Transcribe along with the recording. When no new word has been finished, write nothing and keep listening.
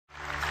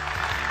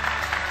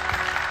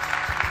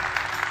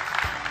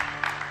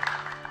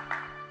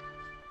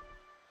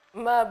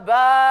My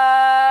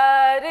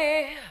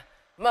body,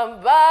 my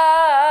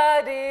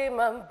body,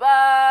 my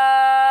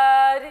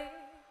body.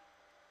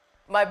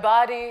 My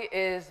body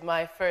is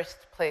my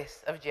first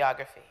place of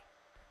geography.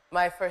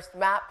 My first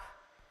map,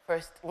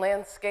 first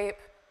landscape.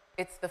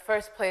 It's the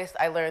first place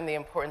I learned the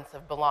importance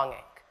of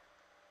belonging.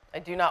 I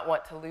do not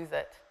want to lose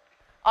it.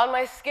 On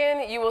my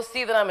skin, you will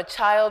see that I'm a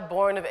child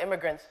born of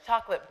immigrants,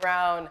 chocolate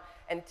brown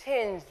and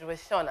tinged with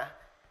Shona,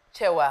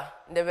 Chewa,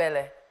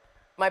 Ndebele.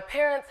 My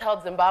parents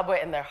held Zimbabwe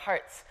in their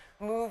hearts,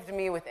 moved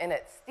me within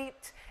it,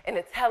 steeped in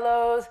its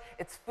hellos,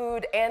 its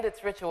food, and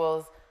its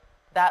rituals.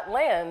 That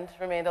land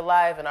remained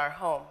alive in our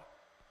home.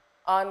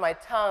 On my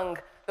tongue,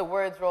 the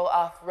words roll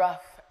off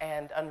rough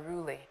and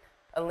unruly,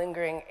 a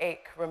lingering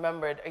ache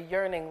remembered, a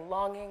yearning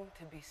longing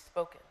to be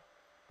spoken.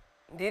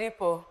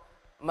 Diripo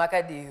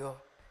Makadiyo,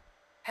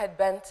 head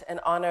bent in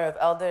honor of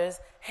elders,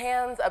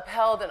 hands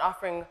upheld in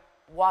offering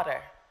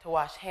water to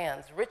wash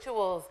hands.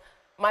 Rituals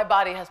my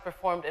body has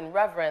performed in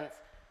reverence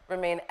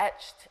remain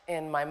etched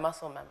in my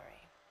muscle memory.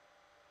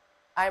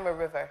 I am a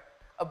river,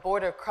 a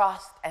border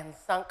crossed and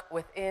sunk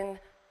within,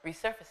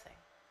 resurfacing.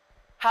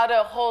 How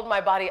to hold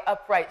my body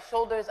upright,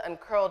 shoulders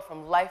uncurled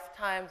from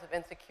lifetimes of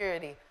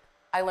insecurity,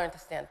 I learned to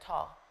stand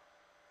tall,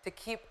 to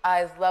keep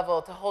eyes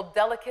level, to hold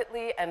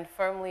delicately and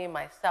firmly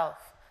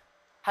myself.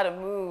 How to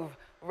move,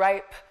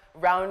 ripe,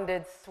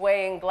 rounded,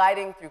 swaying,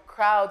 gliding through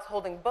crowds,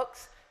 holding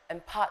books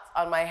and pots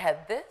on my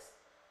head.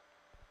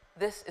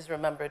 This is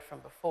remembered from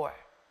before.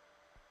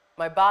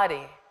 My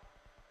body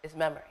is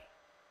memory.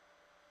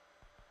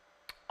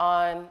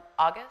 On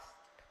August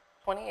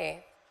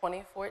 28th,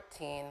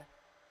 2014,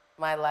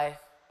 my life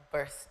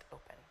burst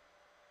open.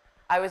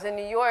 I was in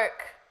New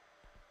York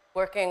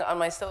working on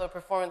my solo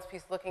performance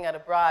piece, Looking at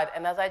Abroad,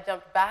 and as I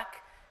jumped back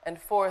and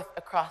forth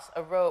across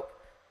a rope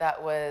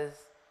that was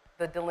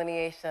the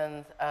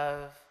delineations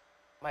of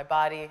my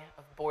body,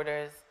 of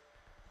borders,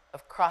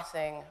 of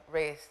crossing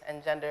race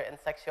and gender and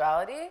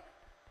sexuality,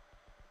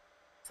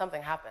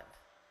 something happened.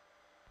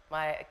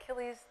 My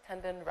Achilles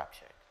tendon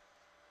ruptured.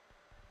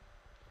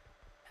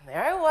 And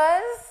there I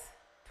was,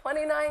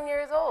 29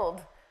 years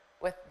old,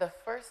 with the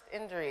first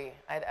injury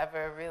I'd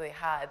ever really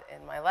had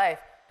in my life.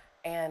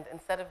 And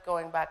instead of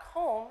going back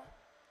home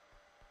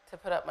to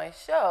put up my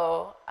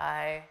show,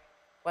 I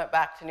went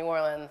back to New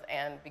Orleans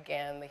and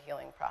began the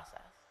healing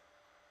process.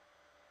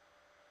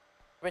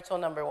 Ritual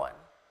number 1,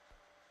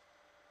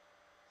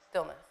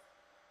 stillness.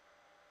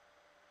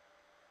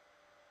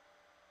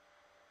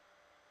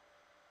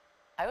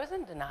 I was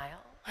in denial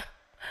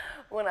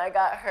when I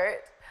got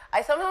hurt.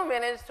 I somehow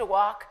managed to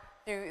walk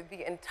through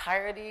the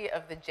entirety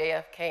of the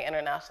JFK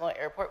International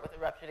Airport with a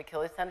ruptured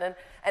Achilles tendon,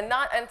 and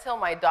not until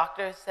my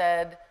doctor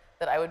said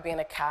that I would be in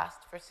a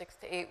cast for 6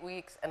 to 8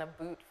 weeks and a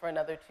boot for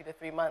another 2 to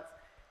 3 months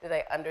did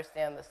I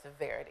understand the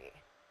severity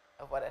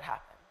of what had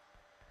happened.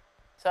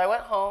 So I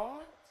went home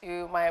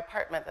to my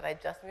apartment that I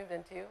just moved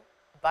into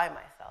by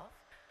myself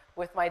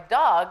with my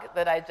dog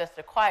that I just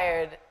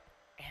acquired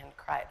and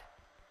cried.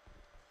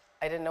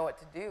 I didn't know what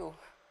to do.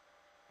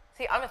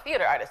 See, I'm a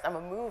theater artist, I'm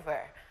a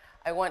mover.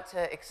 I want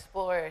to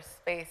explore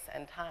space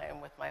and time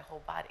with my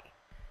whole body,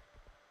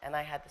 and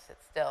I had to sit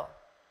still.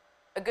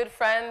 A good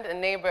friend and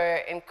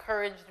neighbor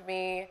encouraged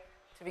me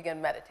to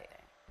begin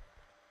meditating.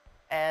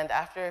 And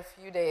after a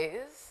few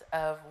days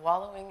of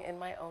wallowing in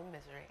my own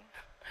misery,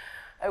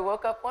 I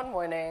woke up one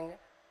morning,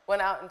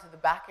 went out into the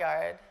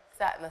backyard,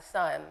 sat in the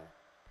sun,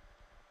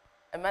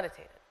 and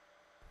meditated.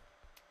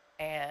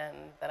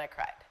 And then I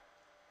cried.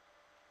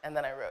 And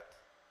then I wrote.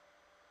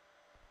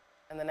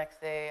 And the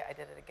next day, I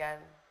did it again.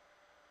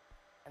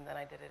 And then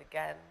I did it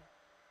again.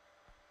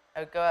 I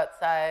would go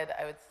outside,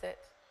 I would sit,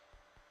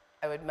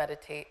 I would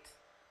meditate,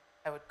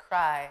 I would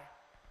cry,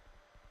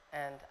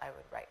 and I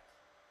would write.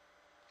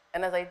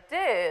 And as I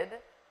did,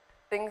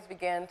 things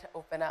began to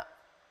open up.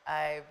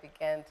 I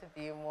began to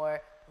be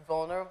more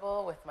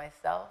vulnerable with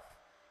myself,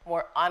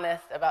 more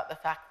honest about the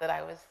fact that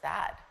I was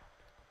sad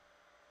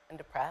and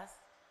depressed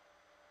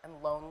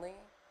and lonely,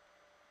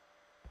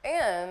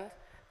 and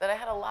that I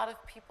had a lot of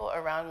people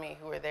around me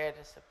who were there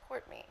to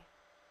support me.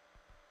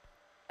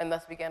 And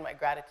thus began my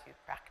gratitude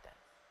practice.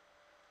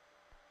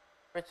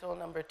 Ritual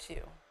number 2,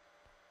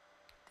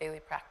 daily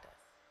practice.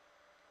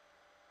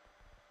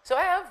 So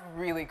I have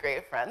really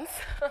great friends.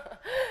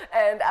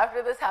 And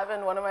after this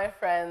happened, one of my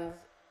friends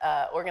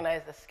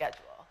organized a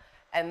schedule.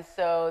 And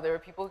so there were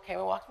people who came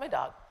and walked my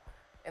dog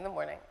in the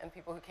morning, and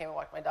people who came and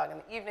walked my dog in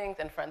the evenings,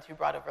 and friends who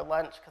brought over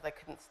lunch because I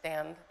couldn't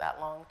stand that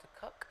long to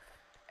cook,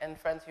 and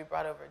friends who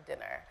brought over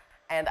dinner.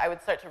 And I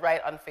would start to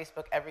write on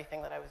Facebook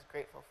everything that I was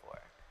grateful for.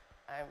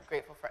 I'm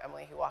grateful for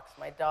Emily, who walks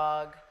my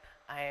dog.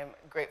 I am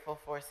grateful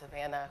for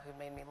Savannah, who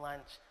made me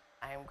lunch.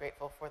 I am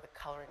grateful for the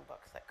coloring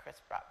books that Chris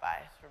brought by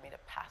for me to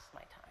pass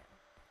my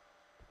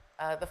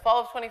time. The fall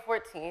of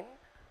 2014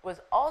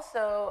 was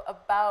also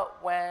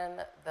about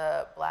when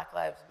the Black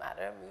Lives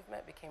Matter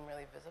movement became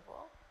really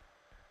visible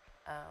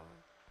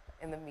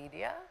in the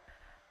media.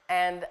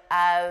 And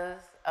as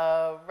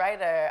a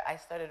writer, I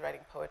started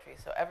writing poetry.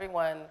 So every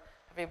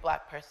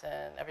black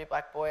person, every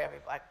black boy, every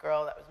black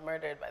girl that was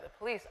murdered by the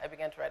police, I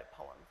began to write a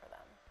poem for them.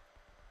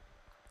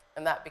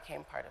 And that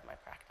became part of my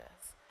practice.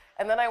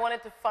 And then I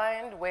wanted to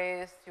find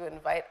ways to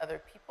invite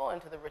other people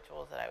into the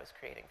rituals that I was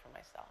creating for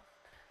myself.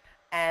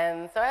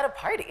 And so I had a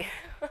party.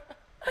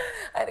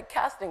 I had a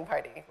casting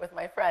party with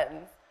my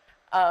friends.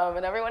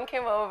 And everyone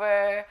came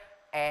over,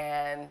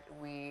 and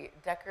we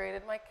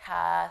decorated my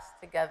cast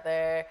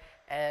together.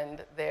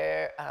 And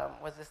there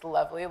was this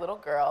lovely little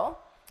girl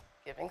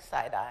giving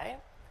side-eye.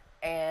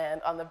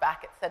 And on the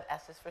back it said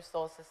S is for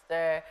Soul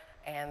Sister.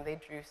 And they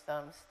drew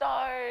some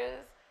stars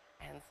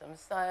and some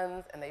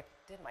suns. And they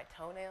did my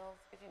toenails,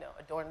 because, you know,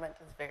 adornment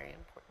is very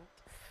important.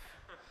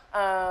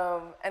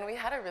 And we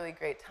had a really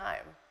great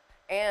time.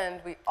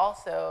 And we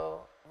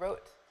also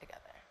wrote together.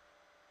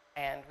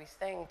 And we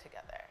sang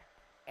together.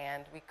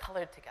 And we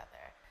colored together.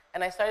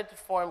 And I started to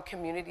form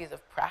communities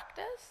of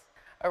practice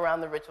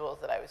around the rituals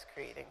that I was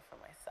creating for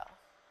myself.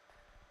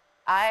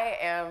 I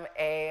am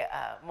a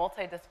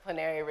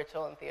multidisciplinary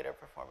ritual and theater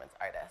performance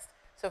artist.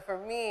 So for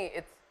me,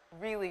 it's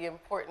really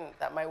important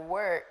that my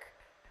work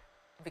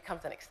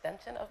becomes an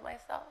extension of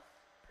myself,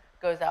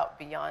 goes out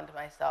beyond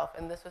myself,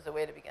 and this was a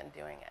way to begin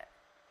doing it.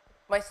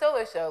 My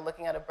solo show,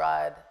 Looking at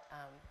Abroad,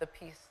 the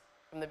piece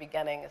from the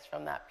beginning is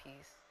from that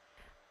piece,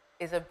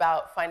 is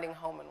about finding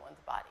home in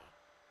one's body,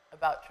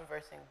 about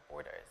traversing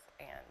borders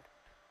and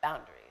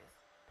boundaries.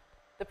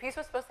 The piece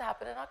was supposed to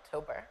happen in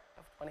October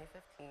of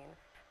 2015,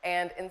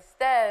 and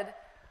instead,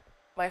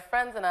 my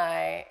friends and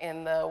I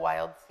in the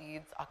Wild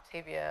Seeds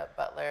Octavia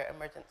Butler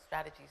Emergent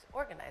Strategies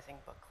Organizing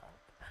Book Club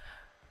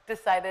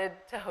decided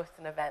to host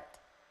an event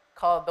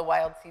called the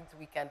Wild Seeds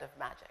Weekend of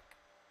Magic.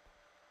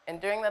 And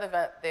during that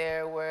event,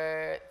 there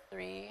were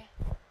 3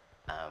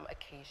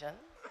 occasions.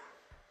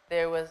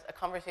 There was a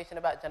conversation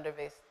about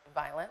gender-based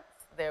violence,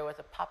 there was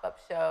a pop-up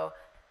show,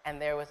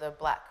 and there was a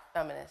Black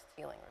feminist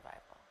healing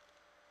revival.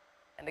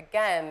 And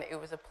again, it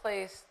was a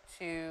place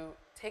to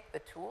take the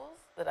tools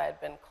that I had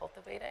been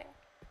cultivating,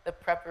 the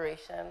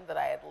preparation that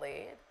I had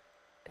laid,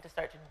 and to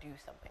start to do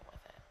something with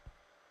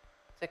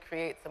it. To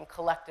create some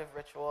collective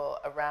ritual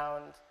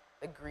around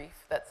the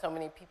grief that so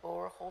many people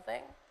were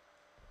holding,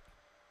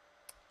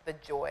 the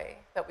joy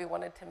that we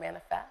wanted to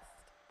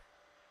manifest.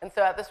 And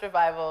so at this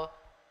revival,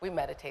 we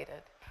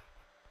meditated,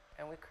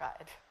 and we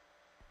cried,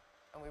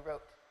 and we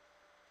wrote.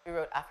 We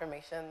wrote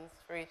affirmations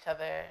for each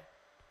other.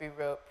 We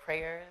wrote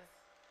prayers.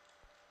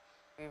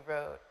 We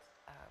wrote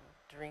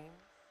dreams.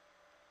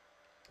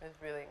 It was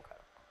really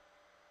incredible.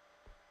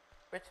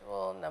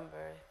 Ritual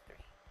number 3,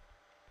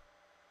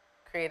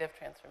 creative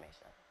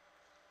transformation.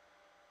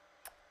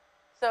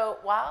 So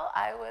while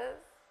I was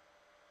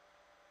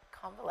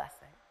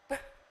convalescing,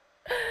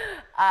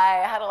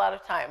 I had a lot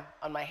of time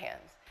on my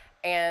hands.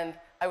 And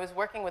I was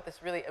working with this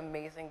really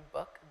amazing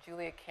book,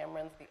 Julia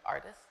Cameron's The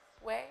Artist's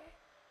Way.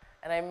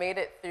 And I made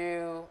it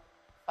through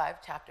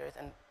 5 chapters,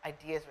 and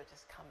ideas were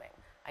just coming.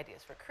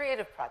 Ideas for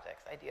creative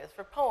projects, ideas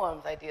for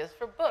poems, ideas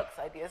for books,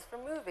 ideas for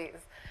movies.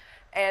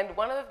 And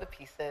one of the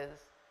pieces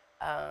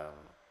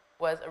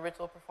was a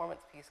ritual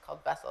performance piece called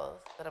Vessels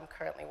that I'm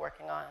currently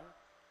working on.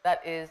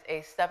 That is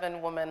a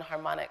 7-woman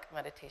harmonic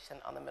meditation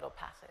on the Middle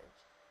Passage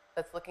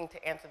that's looking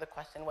to answer the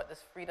question, what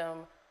does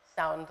freedom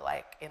sound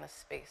like in a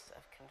space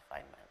of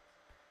confinement?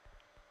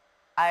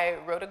 I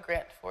wrote a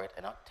grant for it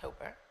in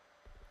October,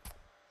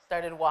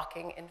 started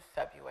walking in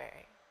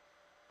February,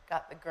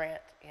 got the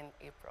grant in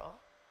April,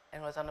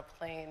 and was on a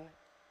plane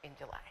in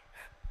July.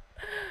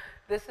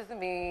 This is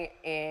me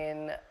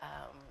in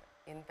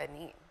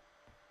Benin,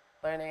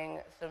 learning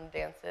some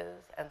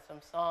dances and some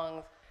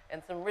songs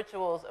and some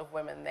rituals of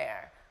women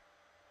there,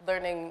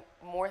 learning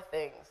more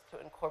things to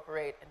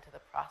incorporate into the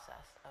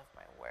process of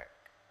my work.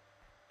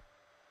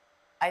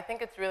 I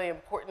think it's really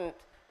important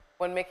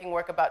when making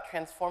work about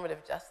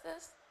transformative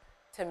justice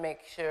to make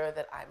sure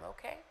that I'm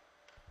okay.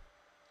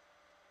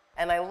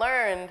 And I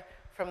learned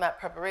from that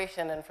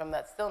preparation and from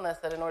that stillness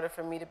that in order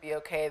for me to be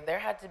okay, there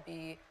had to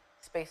be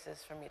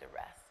spaces for me to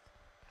rest.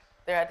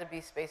 There had to be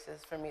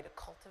spaces for me to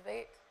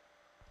cultivate.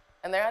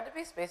 And there had to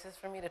be spaces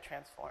for me to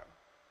transform,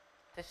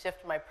 to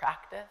shift my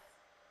practice,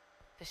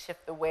 to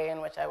shift the way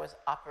in which I was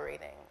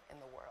operating in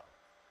the world.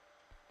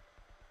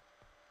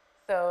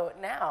 So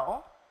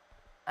now,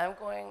 I'm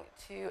going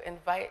to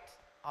invite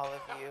all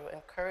of you,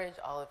 encourage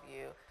all of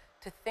you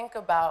to think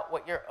about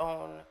what your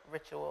own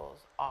rituals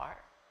are,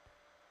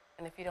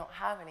 and if you don't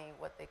have any,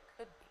 what they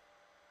could be.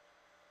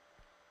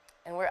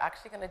 And we're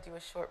actually going to do a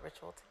short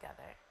ritual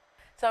together.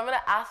 So I'm going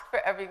to ask for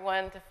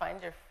everyone to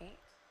find your feet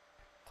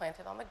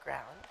planted on the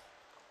ground.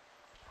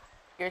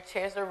 Your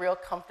chairs are real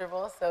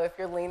comfortable, so if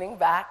you're leaning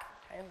back,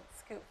 try and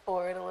scoot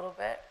forward a little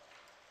bit.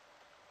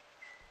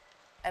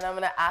 And I'm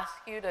going to ask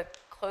you to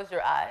close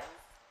your eyes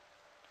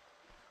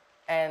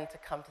and to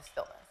come to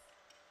stillness.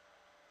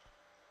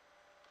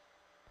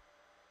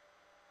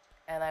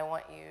 And I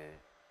want you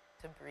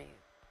to breathe.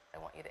 I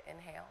want you to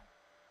inhale.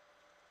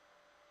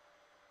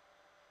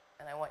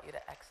 And I want you to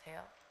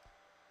exhale.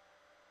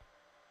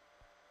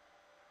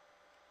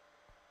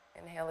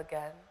 Inhale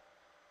again.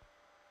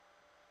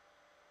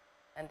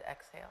 And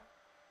exhale.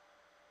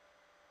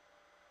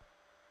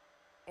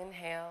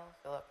 Inhale,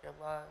 fill up your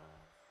lungs,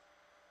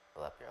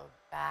 fill up your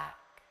back,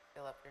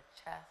 Fill up your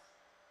chest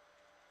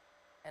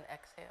and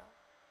exhale.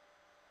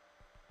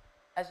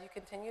 As you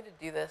continue to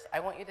do this, I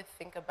want you to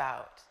think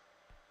about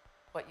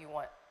what you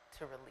want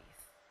to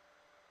release.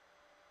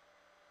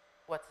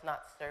 What's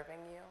not serving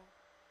you?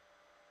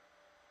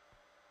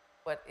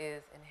 What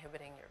is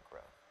inhibiting your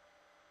growth?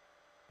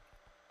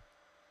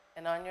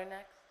 And on your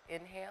next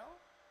inhale,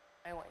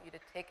 I want you to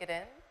take it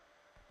in.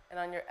 And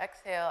on your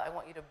exhale, I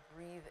want you to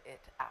breathe it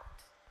out.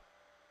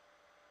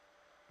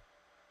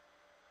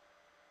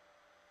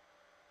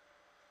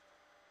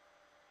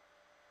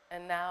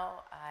 And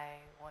now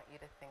I want you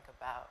to think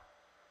about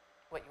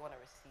what you want to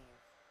receive.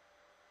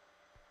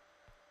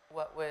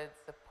 What would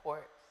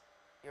support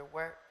your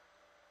work,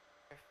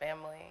 your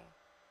family,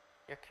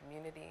 your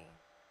community,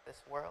 this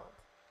world?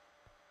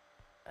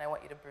 And I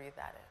want you to breathe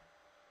that in.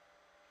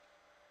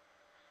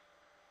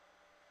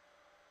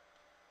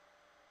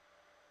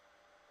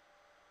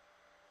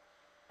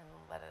 And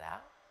let it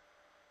out.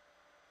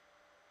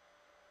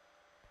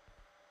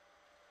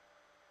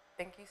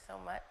 Thank you so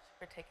much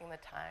for taking the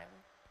time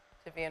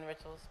to be in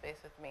ritual space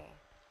with me.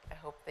 I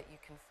hope that you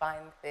can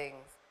find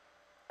things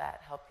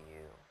that help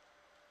you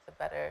to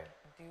better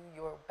do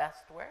your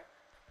best work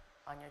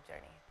on your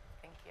journey.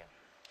 Thank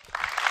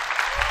you.